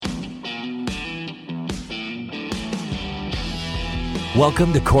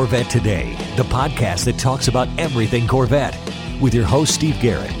Welcome to Corvette Today, the podcast that talks about everything Corvette, with your host Steve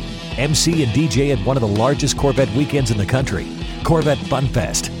Garrett, MC and DJ at one of the largest Corvette weekends in the country, Corvette Fun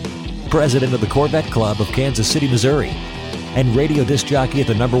Fest, president of the Corvette Club of Kansas City, Missouri, and radio disc jockey at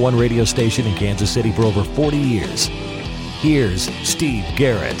the #1 radio station in Kansas City for over 40 years. Here's Steve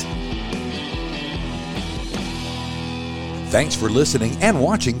Garrett. Thanks for listening and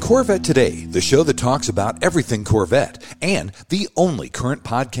watching Corvette Today, the show that talks about everything Corvette, and the only current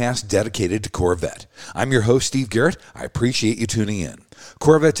podcast dedicated to Corvette. I'm your host, Steve Garrett. I appreciate you tuning in.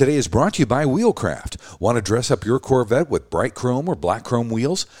 Corvette Today is brought to you by Wheelcraft. Want to dress up your Corvette with bright chrome or black chrome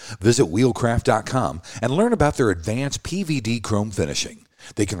wheels? Visit wheelcraft.com and learn about their advanced PVD chrome finishing.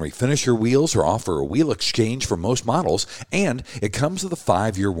 They can refinish your wheels or offer a wheel exchange for most models, and it comes with a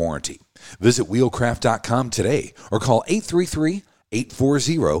 5-year warranty. Visit wheelcraft.com today or call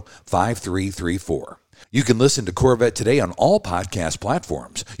 833-840-5334. You can listen to Corvette Today on all podcast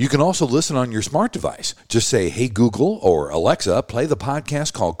platforms. You can also listen on your smart device. Just say, "Hey Google" or "Alexa, play the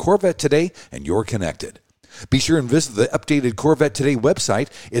podcast called Corvette Today," and you're connected. Be sure and visit the updated Corvette Today website.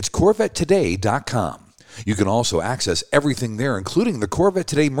 It's corvettetoday.com. You can also access everything there, including the Corvette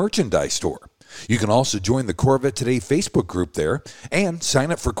Today merchandise store. You can also join the Corvette Today Facebook group there and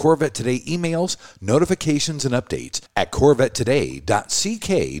sign up for Corvette Today emails, notifications, and updates at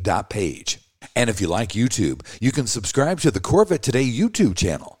corvettetoday.ck.page. And if you like YouTube, you can subscribe to the Corvette Today YouTube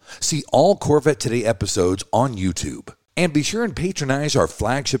channel. See all Corvette Today episodes on YouTube. And be sure and patronize our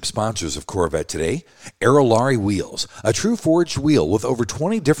flagship sponsors of Corvette Today, Aerolar Wheels, a true forged wheel with over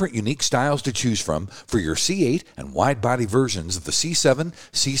 20 different unique styles to choose from for your C8 and wide-body versions of the C7,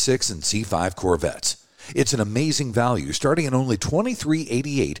 C6, and C5 Corvettes. It's an amazing value, starting at only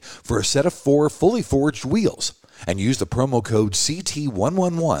 $23.88 for a set of 4 fully forged wheels. And use the promo code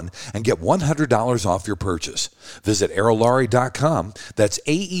CT111 and get $100 off your purchase. Visit aerolari.com, that's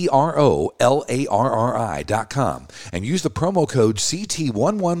AEROLARRI.com, and use the promo code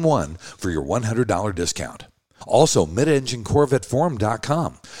CT111 for your $100 discount. Also,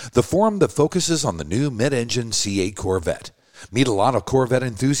 midenginecorvetteforum.com, the forum that focuses on the new mid-engine C8 Corvette. Meet a lot of Corvette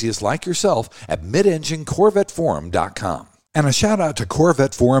enthusiasts like yourself at midenginecorvetteforum.com. And a shout out to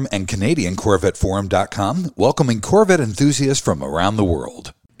Corvette Forum and CanadianCorvetteForum.com, welcoming Corvette enthusiasts from around the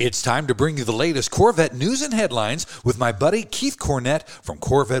world. It's time to bring you the latest Corvette news and headlines with my buddy Keith Cornett from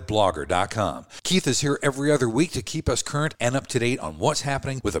CorvetteBlogger.com. Keith is here every other week to keep us current and up to date on what's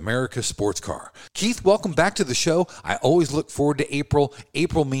happening with America's sports car. Keith, welcome back to the show. I always look forward to April.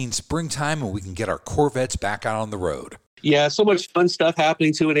 April means springtime and we can get our Corvettes back out on the road. Yeah, so much fun stuff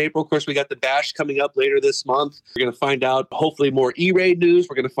happening too in April. Of course, we got the Bash coming up later this month. We're going to find out hopefully more E-Raid news.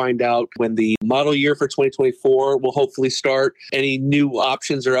 We're going to find out when the model year for 2024 will hopefully start. Any new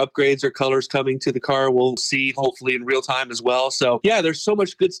options or upgrades or colors coming to the car we'll see hopefully in real time as well. So yeah, there's so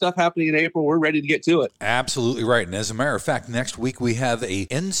much good stuff happening in April. We're ready to get to it. Absolutely right. And as a matter of fact, next week we have a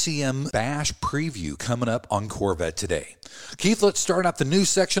NCM Bash preview coming up on Corvette Today. Keith, let's start out the news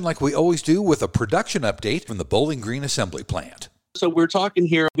section like we always do with a production update from the Bowling Green Assembly Plant. So we're talking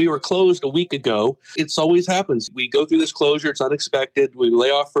here, we were closed a week ago. It's always happens. We go through this closure. It's unexpected. We lay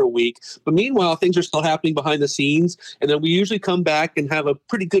off for a week. But meanwhile, things are still happening behind the scenes. And then we usually come back and have a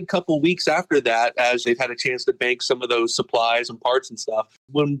pretty good couple weeks after that as they've had a chance to bank some of those supplies and parts and stuff.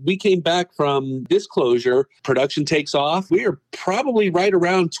 When we came back from this closure, production takes off. We are probably right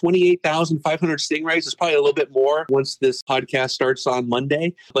around 28,500 Stingrays. It's probably a little bit more once this podcast starts on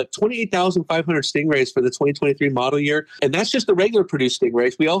Monday. But 28,500 Stingrays for the 2023 model year. And that's just the regular produced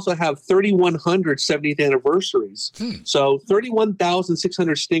Stingrays. We also have 3,100 70th anniversaries. So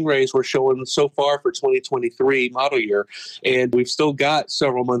 31,600 Stingrays we're showing so far for 2023 model year. And we've still got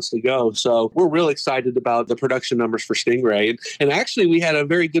several months to go. So we're real excited about the production numbers for Stingray. And actually, we had a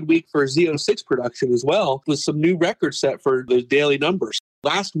very good week for Z06 production as well, with some new records set for the daily numbers.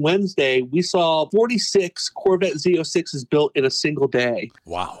 Last Wednesday, we saw 46 Corvette Z06s built in a single day.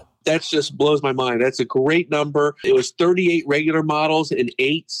 Wow. That just blows my mind. That's a great number. It was 38 regular models and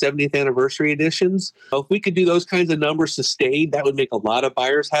 8 70th anniversary editions. If we could do those kinds of numbers sustained, that would make a lot of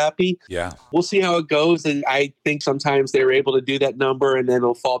buyers happy. Yeah. We'll see how it goes. And I think sometimes they're able to do that number and then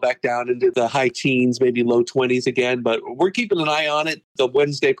it'll fall back down into the high teens, maybe low 20s again. But we're keeping an eye on it. The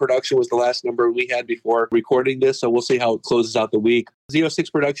Wednesday production was the last number we had before recording this. So we'll see how it closes out the week.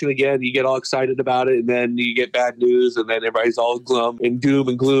 Z06 production again, you get all excited about it and then you get bad news and then everybody's all glum and doom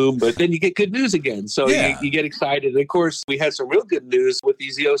and gloom, but then you get good news again. So you get excited. And of course, we had some real good news with the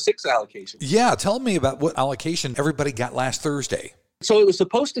Z06 allocation. Yeah, tell me about what allocation everybody got last Thursday. So it was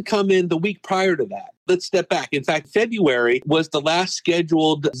supposed to come in the week prior to that. Let's step back. In fact, February was the last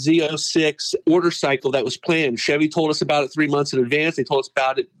scheduled Z06 order cycle that was planned. Chevy told us about it 3 months in advance. They told us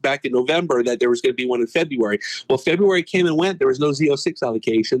about it back in November that there was going to be one in February. Well, February came and went. There was no Z06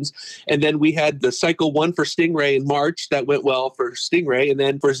 allocations. And then we had the cycle 1 for Stingray in March. That went well for Stingray. And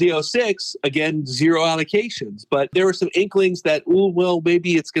then for Z06, again, 0 allocations. But there were some inklings that,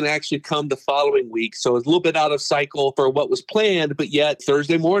 maybe it's going to actually come the following week. So it's a little bit out of cycle for what was planned. But yet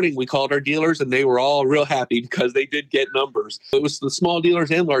Thursday morning, we called our dealers and they were all real happy because they did get numbers. It was the small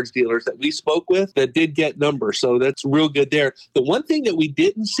dealers and large dealers that we spoke with that did get numbers. So that's real good there. The one thing that we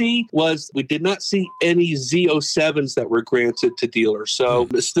didn't see was we did not see any Z07s that were granted to dealers. So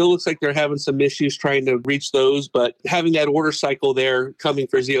it still looks like they're having some issues trying to reach those, but having that order cycle there coming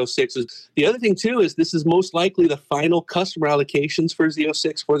for Z06s. The other thing too is this is most likely the final customer allocations for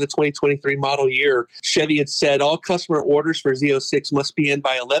Z06 for the 2023 model year. Chevy had said all customer orders for Z06 must be in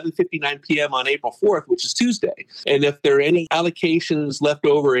by 11:59 p.m. on April 4th, which is Tuesday. And if there are any allocations left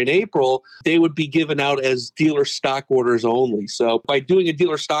over in April, they would be given out as dealer stock orders only. So by doing a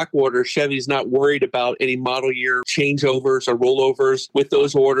dealer stock order, Chevy's not worried about any model year changeovers or rollovers with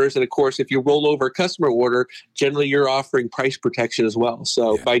those orders. And of course, if you roll over a customer order, generally you're offering price protection as well.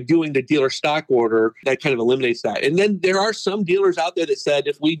 So by doing the dealer stock order, that kind of eliminates that. And then there are some dealers out there that said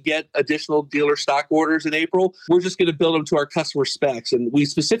if we get additional dealer stock orders in April, we're just going to build them to our customer specs. And we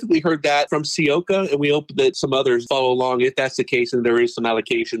specifically heard that from Sioka, and we hope that some others follow along if that's the case and there is some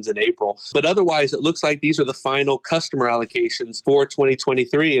allocations in April. But otherwise, it looks like these are the final customer allocations for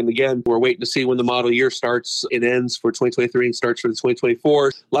 2023. And again, we're waiting to see when the model year starts and ends for 2023 and starts for the 2024.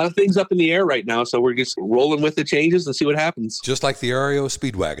 A lot of things up in the air right now, so we're just rolling with the changes and see what happens. Just like the REO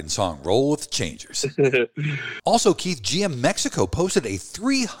Speedwagon song, Roll with the Changes. Also, Keith, GM Mexico posted a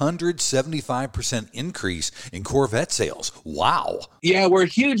 375% increase in Corvette sales. Wow. Yeah, we're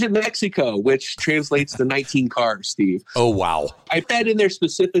huge in Mexico, which translates to 19 cars, Steve. Oh, wow. I bet in there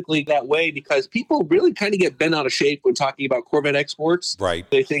specifically that way because people really kind of get bent out of shape when talking about Corvette exports. Right.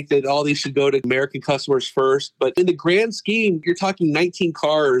 They think that all these should go to American customers first. But in the grand scheme, you're talking 19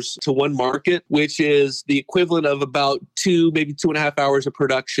 cars to one market, which is the equivalent of about 2, maybe 2.5 hours of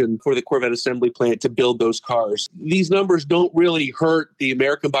production for the Corvette assembly plant to build those cars. These numbers don't really hurt the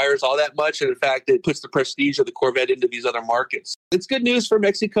American buyers all that much. And in fact, it puts the prestige of the Corvette into these other markets. It's good news for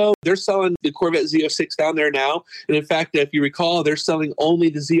Mexico. They're selling the Corvette Z06 down there now. And in fact, if you recall, they're selling only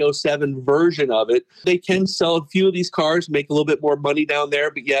the Z07 version of it. They can sell a few of these cars, make a little bit more money down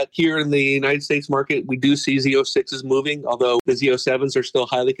there. But yet here in the United States market, we do see Z06s moving, although the Z07s are still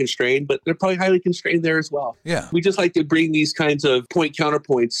highly constrained, but they're probably highly constrained there as well. Yeah. We just like to bring these kinds of point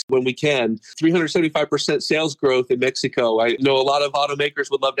counterpoints when we can. 375% sales growth in Mexico. I know a lot of automakers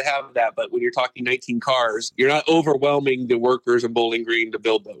would love to have that, but when you're talking 19 cars, you're not overwhelming the workers in Bowling Green to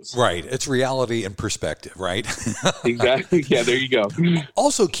build those. Right. It's reality and perspective, right? Exactly. Yeah, there you go.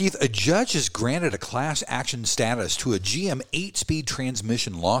 Also, Keith, a judge has granted a class action status to a GM 8-speed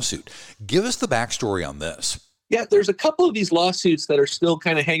transmission lawsuit. Give us the backstory on this. Yeah, there's a couple of these lawsuits that are still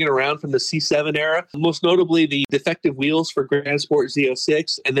kind of hanging around from the C7 era, most notably the defective wheels for Grand Sport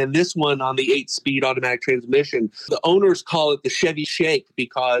Z06, and then this one on the 8-speed automatic transmission. The owners call it the Chevy Shake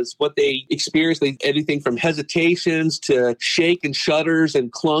because what they experienced, anything from hesitations to shake and shudders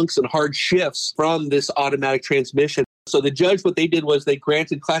and clunks and hard shifts from this automatic transmission. So the judge, what they did was they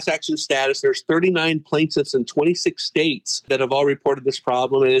granted class action status. There's 39 plaintiffs in 26 states that have all reported this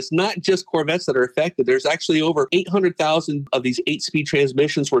problem. And it's not just Corvettes that are affected. There's actually over 800,000 of these 8-speed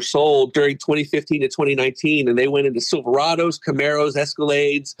transmissions were sold during 2015 to 2019. And they went into Silverados, Camaros,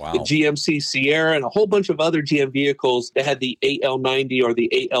 Escalades, the GMC Sierra, and a whole bunch of other GM vehicles that had the 8L90 or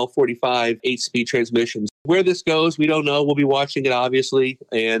the 8L45 8-speed transmissions. Where this goes, we don't know. We'll be watching it, obviously,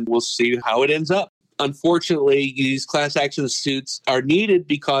 and we'll see how it ends up. Unfortunately, these class action suits are needed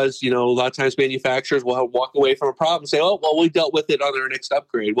because, a lot of times manufacturers will walk away from a problem and say, oh, well, we dealt with it on our next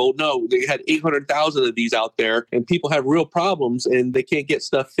upgrade. Well, no, they had 800,000 of these out there and people have real problems and they can't get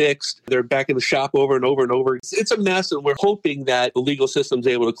stuff fixed. They're back in the shop over and over and over. It's a mess and we're hoping that the legal system's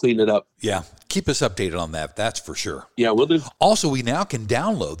able to clean it up. Yeah. Keep us updated on that. That's for sure. Yeah, we'll do. Also, we now can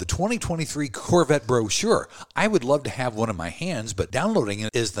download the 2023 Corvette brochure. I would love to have one in my hands, but downloading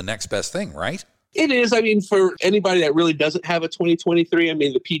it is the next best thing, right? It is. I mean, for anybody that really doesn't have a 2023,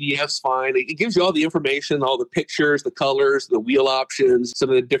 the PDF's fine. It gives you all the information, all the pictures, the colors, the wheel options, some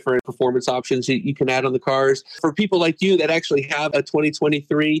of the different performance options you can add on the cars. For people like you that actually have a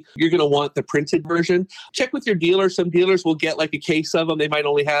 2023, you're going to want the printed version. Check with your dealer. Some dealers will get like a case of them. They might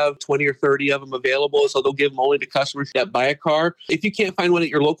only have 20 or 30 of them available, so they'll give them only to customers that buy a car. If you can't find one at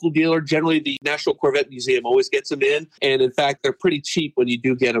your local dealer, generally the National Corvette Museum always gets them in. And in fact, they're pretty cheap when you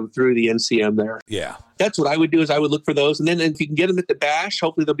do get them through the NCM there. Yeah. That's what I would do is I would look for those. And then if you can get them at the bash,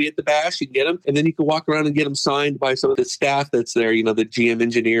 hopefully they'll be at the bash. You can get them. And then you can walk around and get them signed by some of the staff that's there, the GM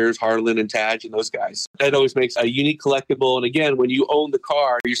engineers, Harlan and Taj and those guys. That always makes a unique collectible. And again, when you own the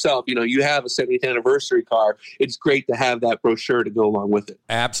car yourself, you have a 70th anniversary car, it's great to have that brochure to go along with it.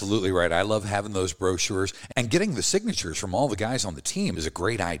 Absolutely right. I love having those brochures, and getting the signatures from all the guys on the team is a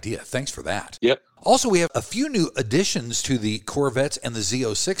great idea. Thanks for that. Yep. Also, we have a few new additions to the Corvettes and the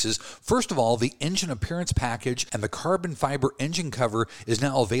Z06s. First of all, the engine appearance package and the carbon fiber engine cover is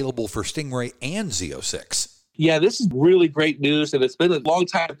now available for Stingray and Z06. Yeah, this is really great news, and it's been a long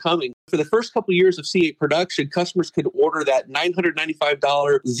time coming. For the first couple of years of C8 production, customers could order that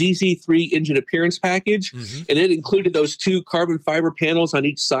 $995 ZZ3 engine appearance package, and it included those 2 carbon fiber panels on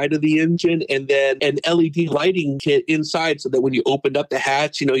each side of the engine, and then an LED lighting kit inside so that when you opened up the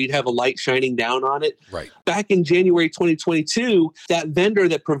hatch, you'd have a light shining down on it. Right. Back in January 2022, that vendor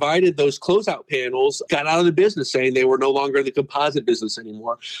that provided those closeout panels got out of the business, saying they were no longer in the composite business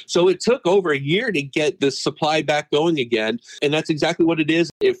anymore. So it took over a year to get this supply back going again, and that's exactly what it is.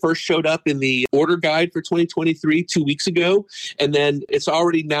 It first showed up in the order guide for 2023 2 weeks ago, and then it's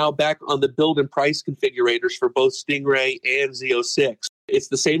already now back on the build and price configurators for both Stingray and Z06. It's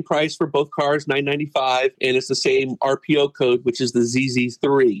the same price for both cars, $995, and it's the same RPO code, which is the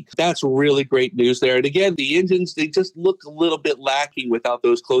ZZ3. That's really great news there. And again, the engines, they just look a little bit lacking without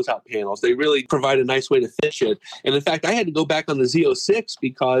those closeout panels. They really provide a nice way to finish it. And in fact, I had to go back on the Z06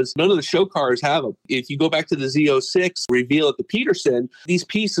 because none of the show cars have them. If you go back to the Z06 reveal at the Peterson, these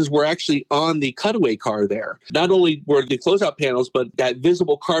pieces were actually on the cutaway car there. Not only were the closeout panels, but that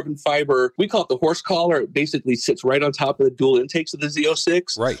visible carbon fiber, we call it the horse collar. It basically sits right on top of the dual intakes of the Z06.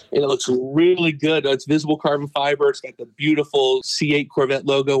 Right. And it looks really good. It's visible carbon fiber. It's got the beautiful C8 Corvette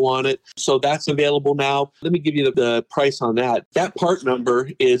logo on it. So that's available now. Let me give you the price on that. That part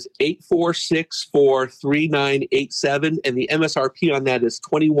number is 84643987, and the MSRP on that is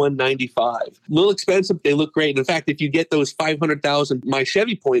 $2195. A little expensive. They look great. In fact, if you get those 500,000 My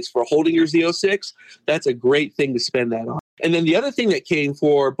Chevy points for holding your Z06, that's a great thing to spend that on. And then the other thing that came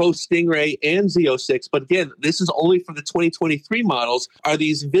for both Stingray and Z06, but again, this is only for the 2023 models, are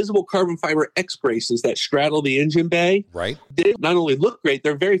these visible carbon fiber X braces that straddle the engine bay. Right. They not only look great,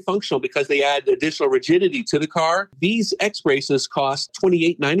 they're very functional because they add additional rigidity to the car. These X braces cost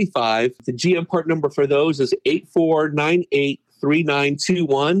 $28.95. The GM part number for those is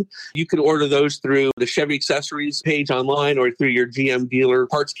 84983921. You can order those through the Chevy Accessories page online or through your GM dealer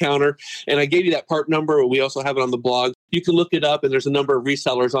parts counter. And I gave you that part number. We also have it on the blog. You can look it up, and there's a number of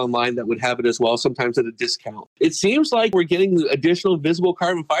resellers online that would have it as well, sometimes at a discount. It seems like we're getting additional visible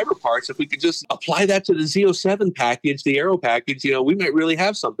carbon fiber parts. If we could just apply that to the Z07 package, the Aero package, we might really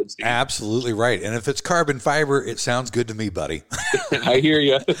have something, Steve. Absolutely right. And if it's carbon fiber, it sounds good to me, buddy. I hear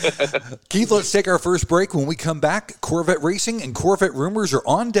you. Keith, let's take our first break. When we come back, Corvette racing and Corvette rumors are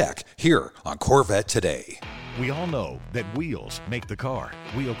on deck here on Corvette Today. We all know that wheels make the car.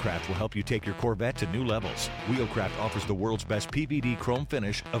 Wheelcraft will help you take your Corvette to new levels. Wheelcraft offers the world's best PVD chrome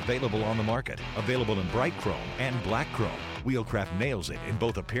finish available on the market. Available in bright chrome and black chrome. Wheelcraft nails it in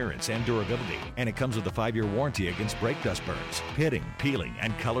both appearance and durability, and it comes with a 5-year warranty against brake dust burns, pitting, peeling,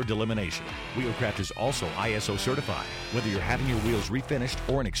 and color delamination. Wheelcraft is also ISO certified. Whether you're having your wheels refinished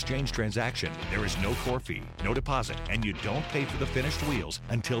or an exchange transaction, there is no core fee, no deposit, and you don't pay for the finished wheels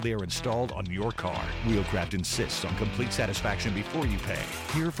until they are installed on your car. Wheelcraft insists on complete satisfaction before you pay.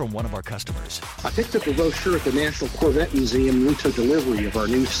 Hear from one of our customers. I picked up a brochure at the National Corvette Museum when we took delivery of our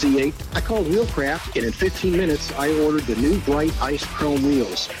new C8. I called Wheelcraft, and in 15 minutes, I ordered the new bright ice chrome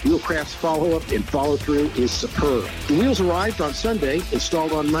wheels. Wheelcraft's follow-up and follow-through is superb. The wheels arrived on Sunday,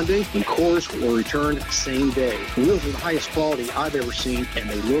 installed on Monday, and cores were returned same day. The wheels are the highest quality I've ever seen, and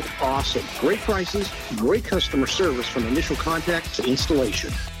they look awesome. Great prices, great customer service from initial contact to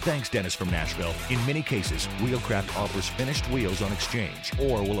installation. Thanks, Dennis from Nashville. In many cases, Wheelcraft offers finished wheels on exchange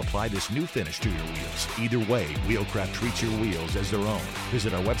or will apply this new finish to your wheels. Either way, Wheelcraft treats your wheels as their own.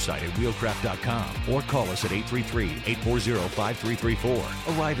 Visit our website at wheelcraft.com or call us at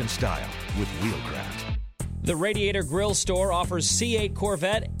 833-840-5334. Arrive in style with Wheelcraft. The Radiator Grill Store offers C8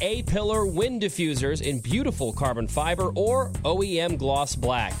 Corvette A-pillar wind diffusers in beautiful carbon fiber or OEM gloss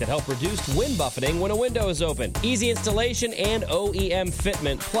black that help reduce wind buffeting when a window is open. Easy installation and OEM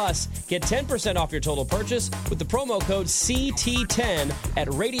fitment. Plus, get 10% off your total purchase with the promo code CT10 at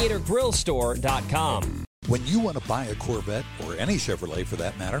radiatorgrillstore.com. When you want to buy a Corvette, or any Chevrolet for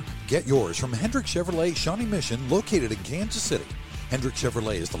that matter, get yours from Hendrick Chevrolet Shawnee Mission, located in Kansas City. Hendrick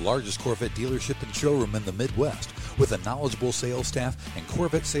Chevrolet is the largest Corvette dealership and showroom in the Midwest. With a knowledgeable sales staff and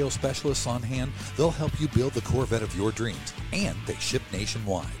Corvette sales specialists on hand, they'll help you build the Corvette of your dreams, and they ship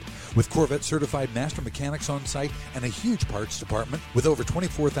nationwide. With Corvette certified master mechanics on site and a huge parts department with over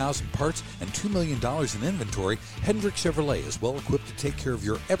 24,000 parts and $2 million in inventory, Hendrick Chevrolet is well equipped to take care of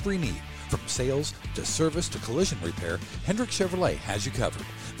your every need. From sales to service to collision repair, Hendrick Chevrolet has you covered.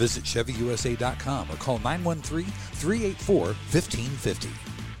 Visit ChevyUSA.com or call 913-384-1550.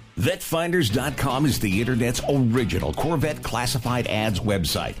 VetFinders.com is the Internet's original Corvette classified ads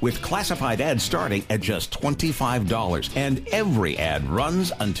website, with classified ads starting at just $25, and every ad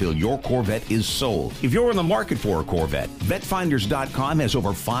runs until your Corvette is sold. If you're in the market for a Corvette, VetFinders.com has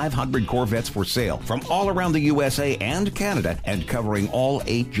over 500 Corvettes for sale from all around the USA and Canada, and covering all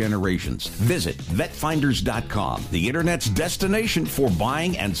 8 generations. Visit VetFinders.com, the Internet's destination for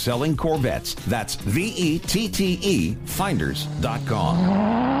buying and selling Corvettes. That's VETTE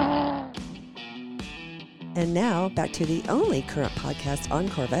Finders.com. And now, back to the only current podcast on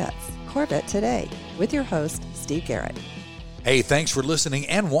Corvettes, Corvette Today, with your host, Steve Garrett. Hey, thanks for listening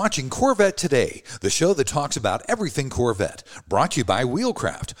and watching Corvette Today, the show that talks about everything Corvette. Brought to you by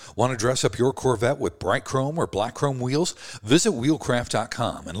Wheelcraft. Want to dress up your Corvette with bright chrome or black chrome wheels? Visit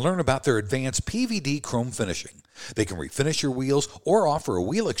Wheelcraft.com and learn about their advanced PVD chrome finishing. They can refinish your wheels or offer a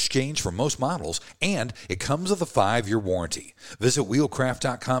wheel exchange for most models, and it comes with a 5-year warranty. Visit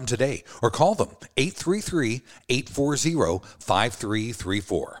Wheelcraft.com today or call them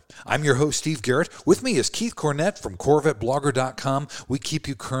 833-840-5334. I'm your host, Steve Garrett. With me is Keith Cornett from CorvetteBlogger.com. We keep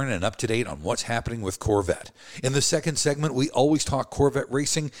you current and up to date on what's happening with Corvette. In the second segment, we always talk Corvette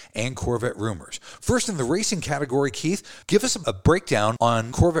racing and Corvette rumors. First, in the racing category, Keith, give us a breakdown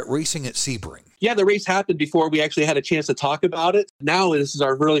on Corvette racing at Sebring. Yeah, the race happened before we actually had a chance to talk about it. Now this is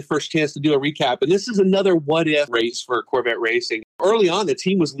our really first chance to do a recap. And this is another what-if race for Corvette racing. Early on, the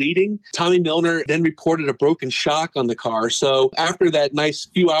team was leading. Tommy Milner then reported a broken shock on the car. So after that nice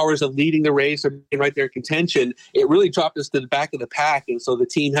few hours of leading the race and being right there in contention, it really dropped us to the back of the pack. And so the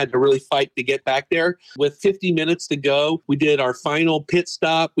team had to really fight to get back there. With 50 minutes to go, we did our final pit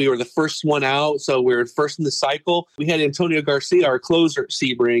stop. We were the first one out, so we were first in the cycle. We had Antonio Garcia, our closer at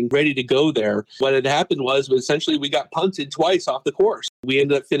Sebring, ready to go there. What had happened was essentially we got punted twice off the course. We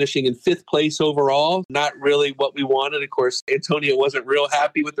ended up finishing in 5th place overall. Not really what we wanted. Of course, Antonio wasn't real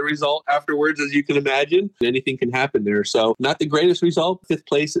happy with the result afterwards, as you can imagine. Anything can happen there. So not the greatest result, 5th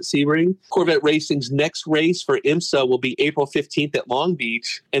place at Sebring. Corvette Racing's next race for IMSA will be April 15th at Long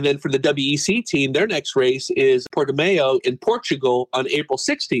Beach. And then for the WEC team, their next race is Portimao in Portugal on April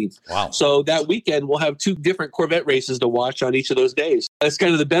 16th. Wow. So that weekend, we'll have 2 different Corvette races to watch on each of those days. That's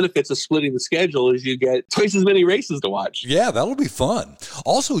kind of the benefits of splitting the schedule, is you get twice as many races to watch. Yeah, that'll be fun.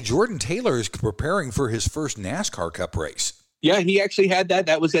 Also, Jordan Taylor is preparing for his first NASCAR Cup race. Yeah, he actually had that.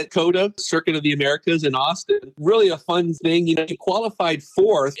 That was at COTA, Circuit of the Americas in Austin. Really a fun thing. You know, he qualified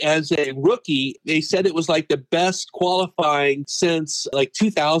 4th as a rookie. They said it was like the best qualifying since like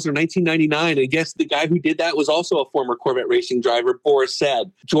 2000 or 1999. I guess the guy who did that was also a former Corvette racing driver, Boris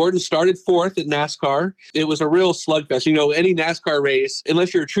Said. Jordan started 4th at NASCAR. It was a real slugfest. You know, any NASCAR race,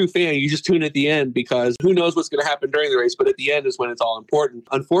 unless you're a true fan, you just tune at the end because who knows what's going to happen during the race, but at the end is when it's all important.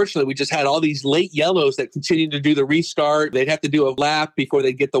 Unfortunately, we just had all these late yellows that continued to do the restart. They'd have to do a lap before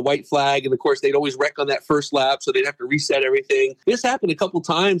they get the white flag. And of course, they'd always wreck on that first lap, so they'd have to reset everything. This happened a couple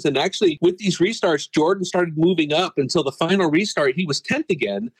times. And actually, with these restarts, Jordan started moving up until the final restart. He was 10th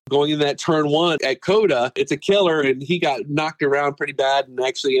again, going in that turn 1 at COTA. It's a killer. And he got knocked around pretty bad and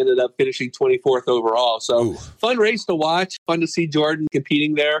actually ended up finishing 24th overall. So fun race to watch. Fun to see Jordan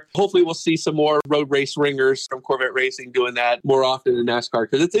competing there. Hopefully, we'll see some more road race ringers from Corvette Racing doing that more often in NASCAR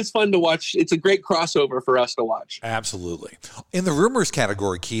because it's fun to watch. It's a great crossover for us to watch. Absolutely. In the rumors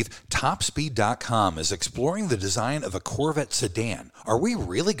category, Keith, TopSpeed.com is exploring the design of a Corvette sedan. Are we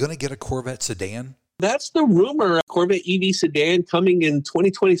really going to get a Corvette sedan? That's the rumor. Corvette EV sedan coming in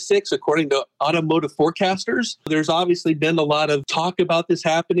 2026, according to automotive forecasters. There's obviously been a lot of talk about this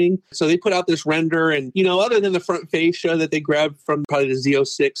happening. So they put out this render and, you know, other than the front fascia that they grabbed from probably the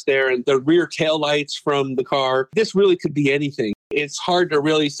Z06 there and the rear taillights from the car, this really could be anything. It's hard to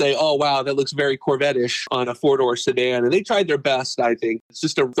really say, oh, wow, that looks very Corvette-ish on a 4-door sedan. And they tried their best, I think. It's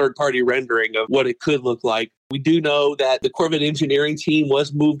just a third-party rendering of what it could look like. We do know that the Corvette engineering team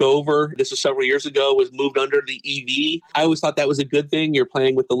was moved over. This was several years ago, was moved under the EV. I always thought that was a good thing. You're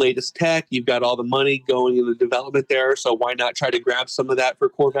playing with the latest tech. You've got all the money going in the development there. So why not try to grab some of that for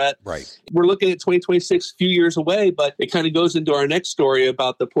Corvette? Right. We're looking at 2026, a few years away, but it kind of goes into our next story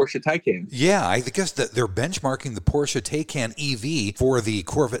about the Porsche Taycan. Yeah, I guess that they're benchmarking the Porsche Taycan EV for the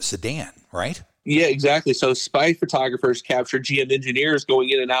Corvette sedan, right? Yeah, exactly. So spy photographers captured GM engineers going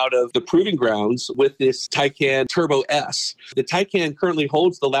in and out of the proving grounds with this Taycan Turbo S. The Taycan currently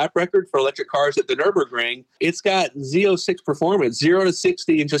holds the lap record for electric cars at the Nürburgring. It's got Z06 performance, 0 to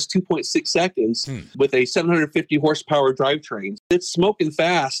 60 in just 2.6 seconds with a 750 horsepower drivetrain. It's smoking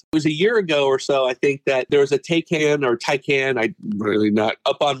fast. It was a year ago or so, I think, that there was a Taycan. I'm really not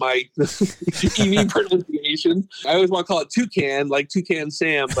up on my EV pronunciation. I always want to call it Toucan, like Toucan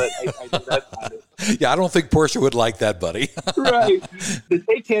Sam, but I know that's not it. Yeah, I don't think Porsche would like that, buddy. Right. The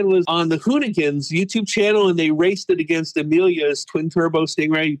Taycan was on the Hoonigans YouTube channel, and they raced it against Amelia's twin-turbo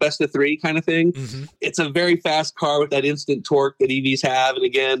Stingray, best of three kind of thing. Mm-hmm. It's a very fast car with that instant torque that EVs have. And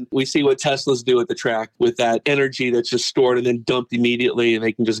again, we see what Teslas do at the track with that energy that's just stored and then dumped immediately, and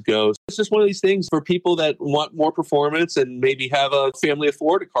they can just go. It's just one of these things for people that want more performance and maybe have a family of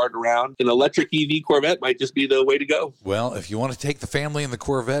four to cart around. An electric EV Corvette might just be the way to go. Well, if you want to take the family in the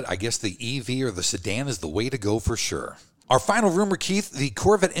Corvette, I guess the EV or the sedan is the way to go for sure. Our final rumor, Keith, the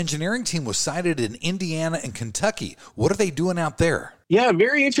Corvette engineering team was sighted in Indiana and Kentucky. What are they doing out there? Yeah,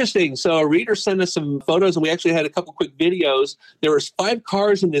 very interesting. So a reader sent us some photos, and we actually had a couple quick videos. There was 5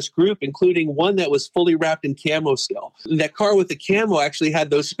 cars in this group, including one that was fully wrapped in camo still. That car with the camo actually had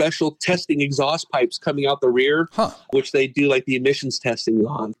those special testing exhaust pipes coming out the rear, which they do like the emissions testing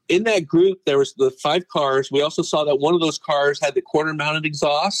on. In that group, there was the 5 cars. We also saw that one of those cars had the quarter-mounted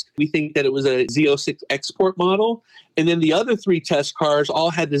exhaust. We think that it was a Z06 export model. And then the other 3 test cars all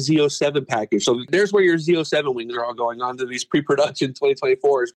had the Z07 package. So there's where your Z07 wings are all going on to these pre-production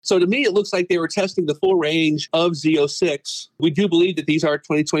 2024s. So to me, it looks like they were testing the full range of Z06. We do believe that these are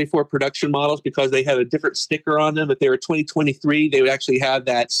 2024 production models because they have a different sticker on them. If they were 2023, they would actually have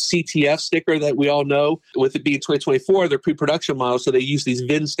that CTF sticker that we all know. With it being 2024, they're pre-production models, so they use these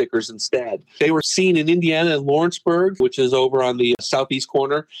VIN stickers instead. They were seen in Indiana and Lawrenceburg, which is over on the southeast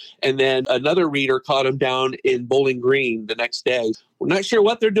corner. And then another reader caught them down in Bowling Green the next day. We're not sure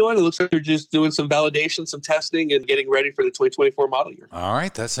what they're doing. It looks like they're just doing some validation, some testing, and getting ready for the 2024 model year. All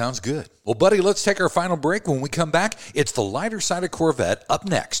right, that sounds good. Well, buddy, let's take our final break. When we come back, it's the lighter side of Corvette up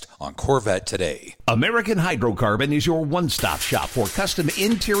next on Corvette Today. American Hydrocarbon is your one-stop shop for custom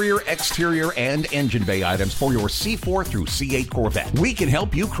interior, exterior, and engine bay items for your C4 through C8 Corvette. We can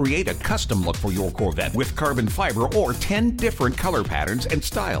help you create a custom look for your Corvette with carbon fiber or 10 different color patterns and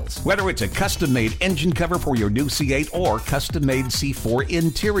styles. Whether it's a custom-made engine cover for your new C8 or custom-made C4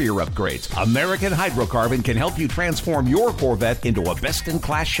 interior upgrades, American Hydrocarbon can help you transform your Corvette into a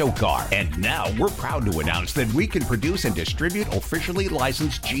best-in-class show car. And now we're proud to announce that we can produce and distribute officially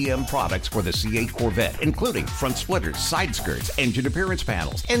licensed GM products for the C8 Corvette, including front splitters, side skirts, engine appearance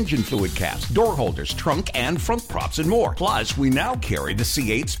panels, engine fluid caps, door holders, trunk and front props, and more. Plus, we now carry the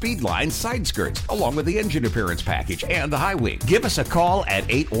C8 Speedline side skirts, along with the engine appearance package and the high wing. Give us a call at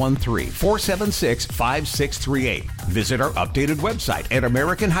 813-476-5638. Visit our updated website at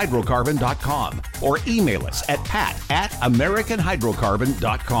AmericanHydrocarbon.com or email us at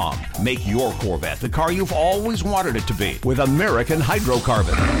pat@AmericanHydrocarbon.com. Make your Corvette the car you've always wanted it to be with American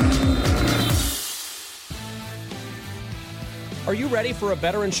Hydrocarbon. Are you ready for a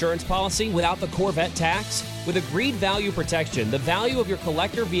better insurance policy without the Corvette tax? With Agreed Value Protection, the value of your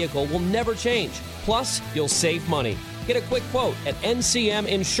collector vehicle will never change. Plus, you'll save money. Get a quick quote at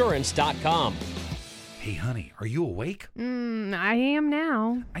ncminsurance.com. Hey, honey, are you awake? I am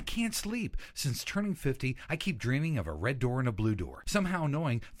now. I can't sleep. Since turning 50, I keep dreaming of a red door and a blue door, somehow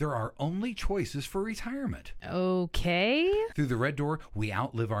knowing there are only choices for retirement. Okay. Through the red door, we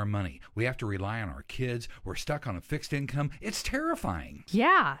outlive our money. We have to rely on our kids. We're stuck on a fixed income. It's terrifying.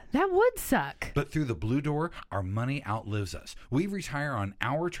 Yeah, that would suck. But through the blue door, our money outlives us. We retire on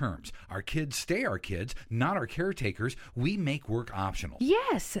our terms. Our kids stay our kids, not our caretakers. We make work optional.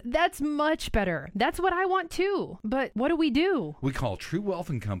 Yes, that's much better. That's what I want too. But what do we do? We call True Wealth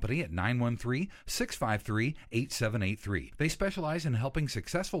 & Company at 913-653-8783. They specialize in helping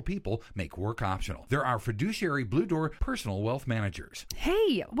successful people make work optional. They're our fiduciary Blue Door personal wealth managers.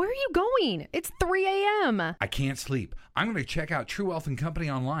 Hey, where are you going? It's 3 a.m. I can't sleep. I'm going to check out True Wealth & Company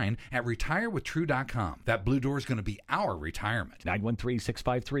online at retirewithtrue.com. That Blue Door is going to be our retirement.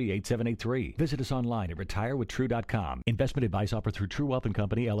 913-653-8783. Visit us online at retirewithtrue.com. Investment advice offered through True Wealth &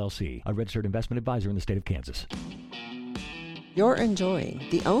 Company, LLC, a registered investment advisor in the state of Kansas. You're enjoying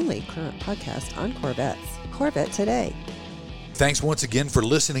the only current podcast on Corvettes, Corvette Today. Thanks once again for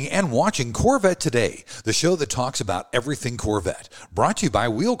listening and watching Corvette Today, the show that talks about everything Corvette. Brought to you by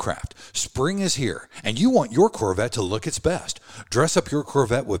Wheelcraft. Spring is here, and you want your Corvette to look its best. Dress up your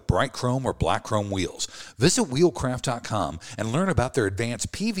Corvette with bright chrome or black chrome wheels. Visit wheelcraft.com and learn about their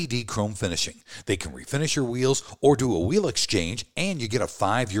advanced PVD chrome finishing. They can refinish your wheels or do a wheel exchange, and you get a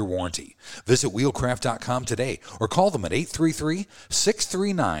 5-year warranty. Visit wheelcraft.com today or call them at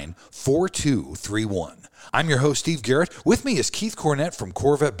 833-639-4231. I'm your host, Steve Garrett. With me is Keith Cornett from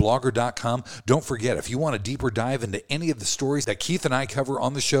CorvetteBlogger.com. Don't forget, if you want a deeper dive into any of the stories that Keith and I cover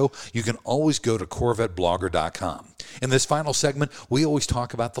on the show, you can always go to CorvetteBlogger.com. In this final segment, we always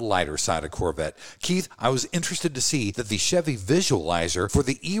talk about the lighter side of Corvette. Keith, I was interested to see that the Chevy Visualizer for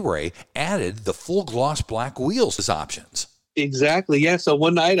the E-Ray added the full gloss black wheels as options. Exactly. Yeah. So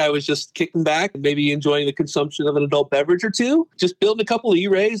one night I was just kicking back, maybe enjoying the consumption of an adult beverage or two, just building a couple of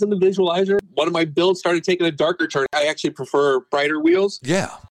E-Rays in the Visualizer. One of my builds started taking a darker turn. I actually prefer brighter wheels. Yeah.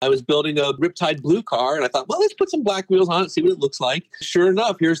 I was building a Riptide blue car, and I thought, well, let's put some black wheels on it, see what it looks like. Sure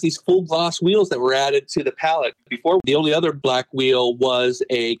enough, here's these full gloss wheels that were added to the palette. Before, the only other black wheel was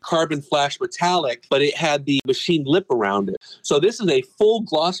a carbon flash metallic, but it had the machined lip around it. So this is a full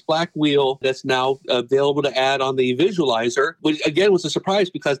gloss black wheel that's now available to add on the Visualizer, which again was a surprise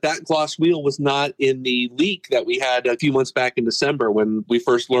because that gloss wheel was not in the leak that we had a few months back in December when we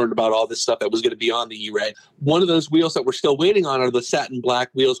first learned about all this stuff that was going to be on the E-Ray. One of those wheels that we're still waiting on are the satin black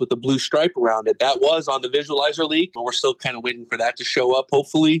wheels with the blue stripe around it. That was on the Visualizer leak, but we're still kind of waiting for that to show up,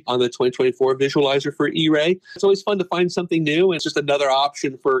 hopefully, on the 2024 Visualizer for E-Ray. It's always fun to find something new. It's just another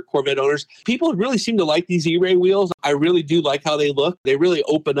option for Corvette owners. People really seem to like these E-Ray wheels. I really do like how they look. They really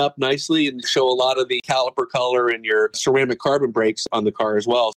open up nicely and show a lot of the caliper color and your ceramic carbon brakes on the car as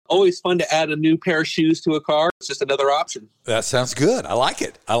well. Always fun to add a new pair of shoes to a car. It's just another option. That sounds good. I like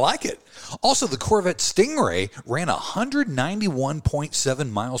it. Also, the Corvette Stingray ran 191.7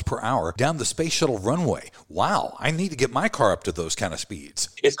 miles per hour down the Space Shuttle runway. Wow, I need to get my car up to those kind of speeds.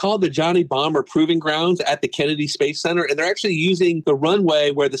 It's called the Johnny Bomber Proving Grounds at the Kennedy Space Center, and they're actually using the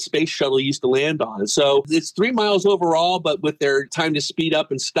runway where the Space Shuttle used to land on. So it's 3 miles overall, but with their time to speed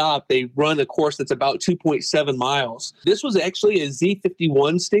up and stop, they run a course that's about 2.7 miles. This was actually a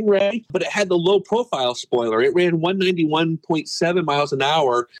Z51 Stingray, but it had the low profile spoiler. It ran 191.7 miles an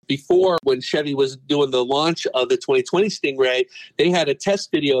hour. Before, when Chevy was doing the launch of the 2020 Stingray, they had a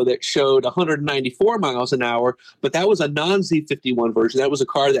test video that showed 194 miles an hour, but that was a non-Z51 version. That was a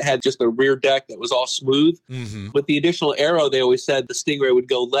car that had just a rear deck that was all smooth. Mm-hmm. With the additional aero, they always said the Stingray would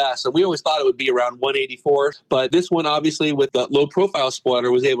go less, and we always thought it would be around 184, but this one, obviously, with the low profile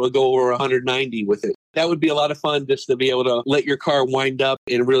spoiler, was able to go over 190 with it. That would be a lot of fun just to be able to let your car wind up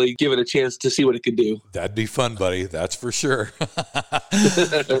and really give it a chance to see what it could do. That'd be fun, buddy. That's for sure.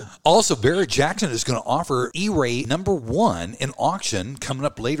 Also, Barrett Jackson is going to offer E-Ray #1 in auction coming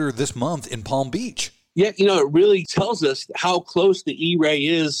up later this month in Palm Beach. Yeah, it really tells us how close the E-Ray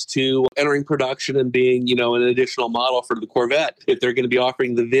is to entering production and being, an additional model for the Corvette if they're going to be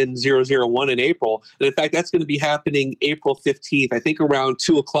offering the VIN 001 in April. And in fact, that's going to be happening April 15th. I think around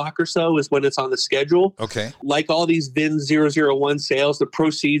 2 o'clock or so is when it's on the schedule. Okay. Like all these VIN 001 sales, the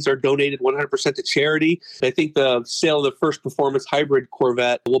proceeds are donated 100% to charity. I think the sale of the first performance hybrid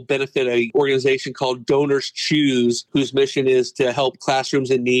Corvette will benefit an organization called Donors Choose, whose mission is to help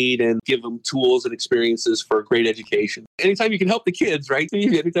classrooms in need and give them tools and experiences for great education. Anytime you can help the kids, right?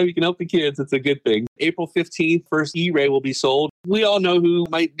 Anytime you can help the kids, it's a good thing. April 15th, first E-Ray will be sold. We all know who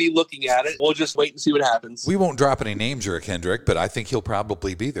might be looking at it. We'll just wait and see what happens. We won't drop any names, Eric Hendrick, but I think he'll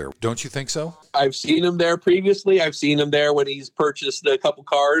probably be there. Don't you think so? I've seen him there previously. I've seen him there when he's purchased a couple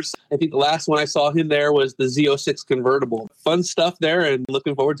cars. I think the last one I saw him there was the Z06 convertible. Fun stuff there and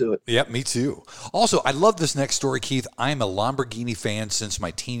looking forward to it. Yep, me too. Also, I love this next story, Keith. I'm a Lamborghini fan since my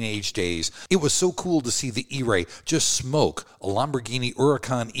teenage days. It was so cool to see the E-Ray just smoke a Lamborghini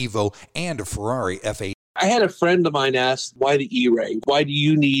Huracan Evo and a Ferrari F8. I had a friend of mine ask, why the E-Ray? Why do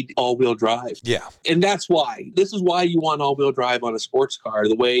you need all-wheel drive? Yeah. And that's why. This is why you want all-wheel drive on a sports car.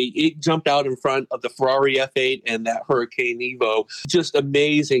 The way it jumped out in front of the Ferrari F8 and that Huracan Evo, just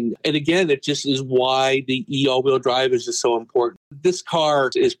amazing. And again, it just is why the all-wheel drive is just so important. This car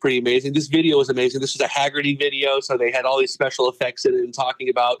is pretty amazing. This video is amazing. This is a Haggerty video, so they had all these special effects in it and talking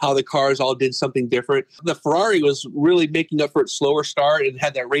about how the cars all did something different. The Ferrari was really making up for its slower start, and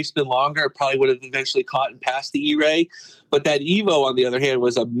had that race been longer, it probably would have eventually caught and passed the E-Ray. But that Evo, on the other hand,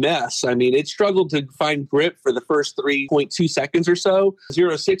 was a mess. I mean, it struggled to find grip for the first 3.2 seconds or so.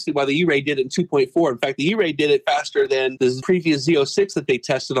 0-60, while the E-Ray did it in 2.4. In fact, the E-Ray did it faster than the previous Z06 that they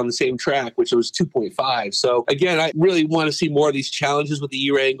tested on the same track, which was 2.5. So, again, I really want to see more of these challenges with the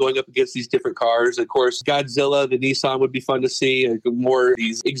E-Ray and going up against these different cars. Of course, Godzilla, the Nissan would be fun to see. More of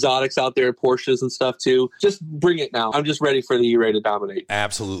these exotics out there, Porsches and stuff, too. Just bring it now. I'm just ready for the E-Ray to dominate.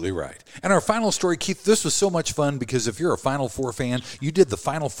 Absolutely right. And our final story, Keith, this was so much fun because if you're a Final Four fan. You did the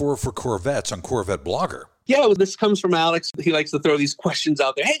Final Four for Corvettes on Corvette Blogger. Yeah, well, this comes from Alex. He likes to throw these questions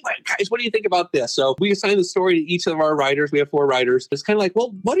out there. Hey, guys, what do you think about this? So we assign the story to each of our writers. We have 4 writers. It's kind of like,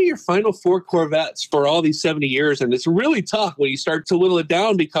 well, what are your Final Four Corvettes for all these 70 years? And it's really tough when you start to whittle it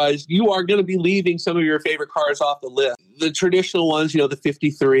down because you are going to be leaving some of your favorite cars off the list. The traditional ones, the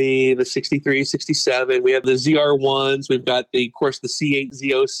 53, the 63, 67. We have the ZR1s. We've got, of course, the C8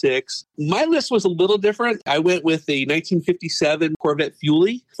 Z06. My list was a little different. I went with the 1957 Corvette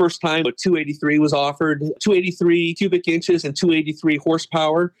Fuelie. First time a 283 was offered. 283 cubic inches and 283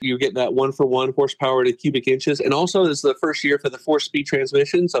 horsepower. You're getting that 1-for-1 horsepower to cubic inches. And also, this is the first year for the 4-speed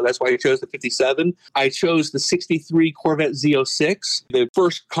transmission, so that's why I chose the 57. I chose the 63 Corvette Z06, the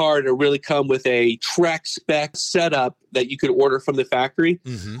first car to really come with a track spec setup that you could order from the factory.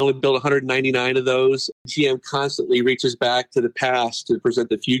 I only built 199 of those. GM constantly reaches back to the past to present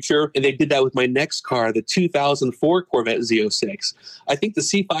the future. And they did that with my next car, the 2004 Corvette Z06. I think the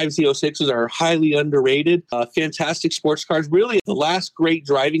C5 Z06s are highly underrated. Fantastic sports cars. Really the last great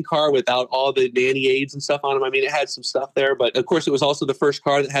driving car without all the nanny aids and stuff on them. I mean, it had some stuff there, but of course it was also the first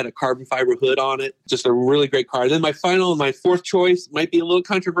car that had a carbon fiber hood on it. Just a really great car. Then my 4th choice might be a little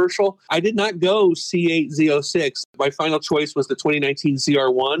controversial. I did not go C8 Z06. My final choice was the 2019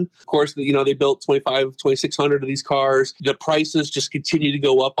 ZR1. Of course, they built 2,600 of these cars. The prices just continue to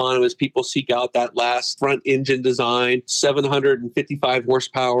go up on them as people seek out that last front engine design, 755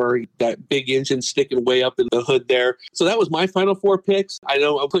 horsepower, that big engine sticking way up in the hood there. So that was my Final Four picks. I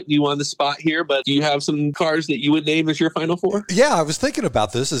know I'm putting you on the spot here, but do you have some cars that you would name as your Final Four? Yeah, I was thinking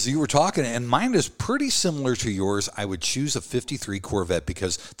about this as you were talking, and mine is pretty similar to yours. I would choose a 53 Corvette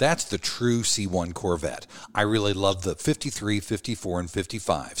because that's the true C1 Corvette. I really love the 53, 54, and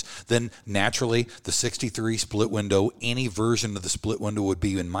 55s. Then, naturally, the 63 split window, any version of the split window would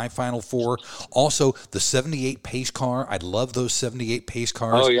be in my Final Four. Also, the 78 pace car. I love those 78 pace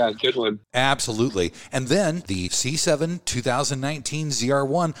cars. Oh, yeah, good one. Absolutely. And then the C7 2019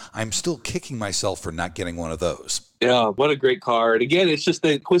 ZR1, I'm still kicking myself for not getting one of those. Yeah, what a great car. And again, it's just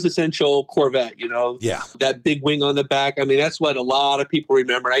the quintessential Corvette, Yeah. That big wing on the back. I mean, that's what a lot of people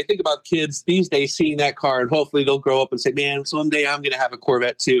remember. I think about kids these days seeing that car, and hopefully they'll grow up and say, man, someday I'm going to have a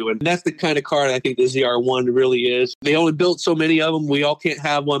Corvette too. And that's the kind of car that I think the ZR1 really is. They only built so many of them. We all can't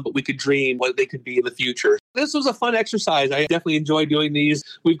have one, but we could dream what they could be in the future. This was a fun exercise. I definitely enjoy doing these.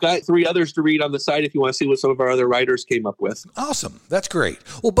 We've got 3 others to read on the site if you want to see what some of our other writers came up with. Awesome. That's great.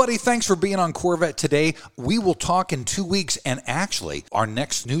 Well, buddy, thanks for being on Corvette Today. We will talk in 2 weeks. And actually, our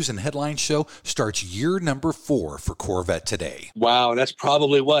next news and headline show starts year number 4 for Corvette Today. Wow. That's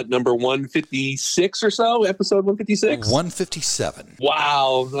probably number 156 or so? Episode 156? 157.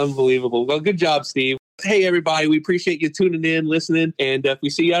 Wow. Unbelievable. Well, good job, Steve. Hey, everybody. We appreciate you tuning in, listening. And if we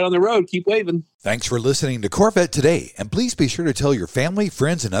see you out on the road, keep waving. Thanks for listening to Corvette Today, and please be sure to tell your family,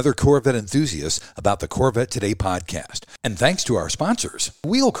 friends, and other Corvette enthusiasts about the Corvette Today podcast. And thanks to our sponsors,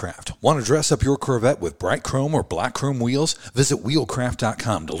 Wheelcraft. Want to dress up your Corvette with bright chrome or black chrome wheels? Visit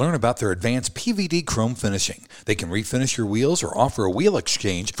wheelcraft.com to learn about their advanced PVD chrome finishing. They can refinish your wheels or offer a wheel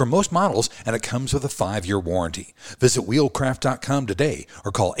exchange for most models, and it comes with a 5-year warranty. Visit wheelcraft.com today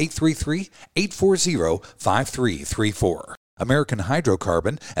or call 833-840-5334. American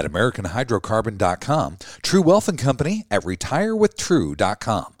Hydrocarbon at AmericanHydrocarbon.com, True Wealth and Company at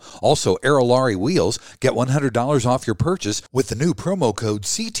RetireWithTrue.com. Also, Aerolarri Wheels, get $100 off your purchase with the new promo code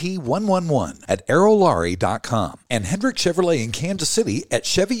CT111 at Aerolarri.com. And Hendrick Chevrolet in Kansas City at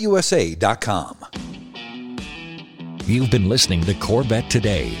ChevyUSA.com. You've been listening to Corvette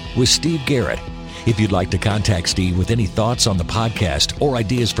Today with Steve Garrett. If you'd like to contact Steve with any thoughts on the podcast or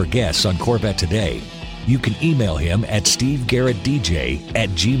ideas for guests on Corvette Today, you can email him at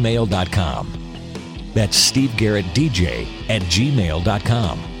stevegarrettdj@gmail.com. That's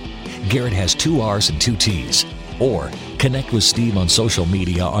stevegarrettdj@gmail.com. Garrett has 2 R's and 2 T's. Or connect with Steve on social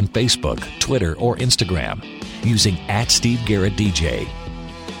media on Facebook, Twitter, or Instagram using @SteveGarrettDJ.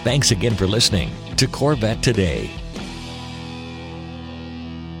 Thanks again for listening to Corvette Today.